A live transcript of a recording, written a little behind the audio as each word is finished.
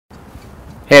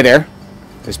Hey there,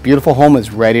 this beautiful home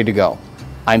is ready to go.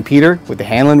 I'm Peter with the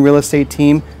Hanlon Real Estate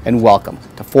Team, and welcome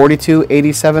to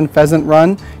 4287 Pheasant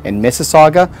Run in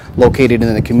Mississauga, located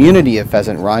in the community of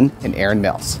Pheasant Run in Erin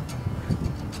Mills.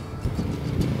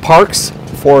 Parks,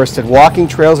 forested walking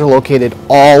trails are located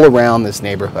all around this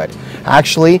neighborhood.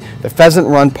 Actually, the Pheasant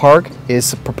Run Park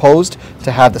is proposed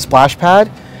to have the splash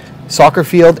pad, soccer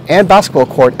field, and basketball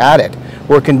court added.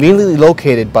 We're conveniently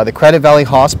located by the Credit Valley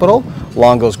Hospital,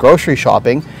 Longo's Grocery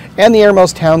Shopping, and the Erin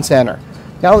Mills Town Center.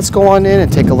 Now let's go on in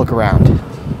and take a look around.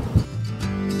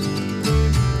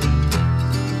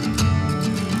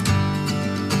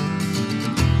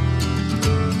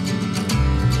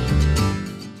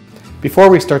 Before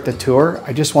we start the tour,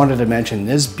 I just wanted to mention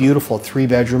this beautiful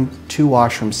 3-bedroom,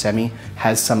 2-washroom semi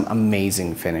has some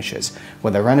amazing finishes.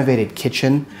 With a renovated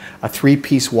kitchen, a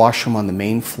 3-piece washroom on the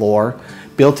main floor,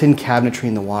 built-in cabinetry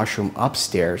in the washroom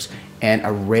upstairs, and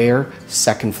a rare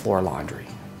second-floor laundry.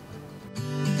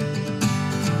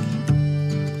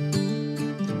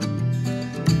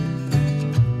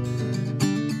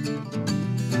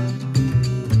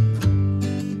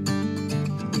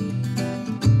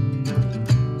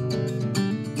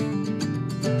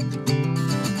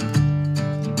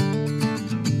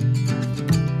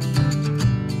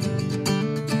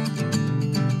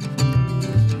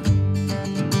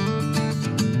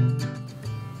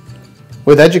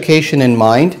 With education in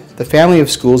mind, the family of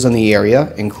schools in the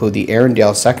area include the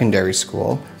Erindale Secondary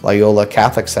School, Loyola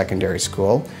Catholic Secondary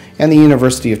School, and the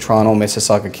University of Toronto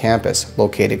Mississauga campus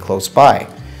located close by.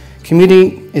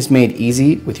 Commuting is made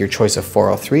easy with your choice of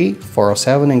 403,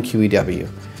 407, and QEW.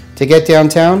 To get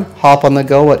downtown, hop on the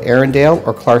go at Erindale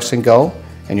or Clarkson Go,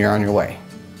 and you're on your way.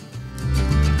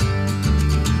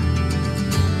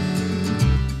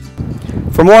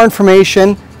 For more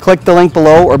information, click the link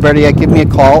below, or better yet, give me a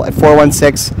call at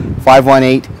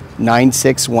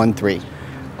 416-518-9613.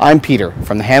 I'm Peter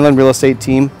from the Hanlon Real Estate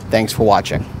Team. Thanks for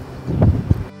watching.